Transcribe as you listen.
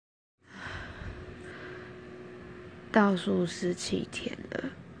倒数17天了，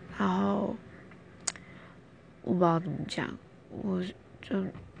然后我不知道怎么讲，我就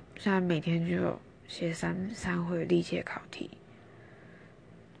现在每天就有写三回历届考题，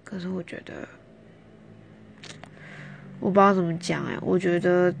可是我觉得我不知道怎么讲我觉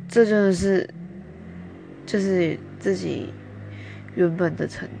得这真的是就是自己原本的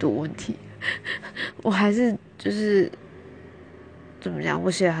程度问题，我还是就是怎么讲，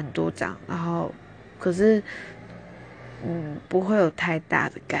我写了很多章，然后可是不会有太大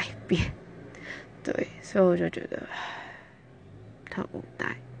的改变，对，所以我就觉得很无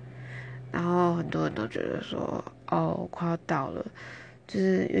奈。然后很多人都觉得说，哦，快要到了，就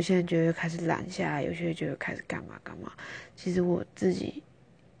是有些人觉得开始懒下来，有些人觉得开始干嘛干嘛。其实我自己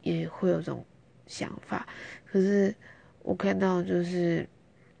也会有这种想法，可是我看到就是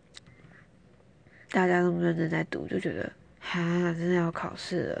大家那么认真在读，就觉得哈，真的要考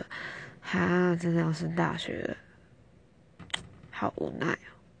试了，哈，真的要升大学了，好无奈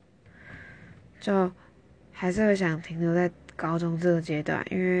就还是会想停留在高中这个阶段，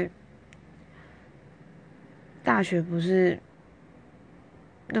因为大学不是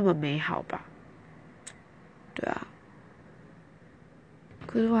那么美好吧？对啊，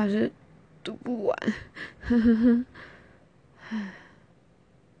可是我还是读不完，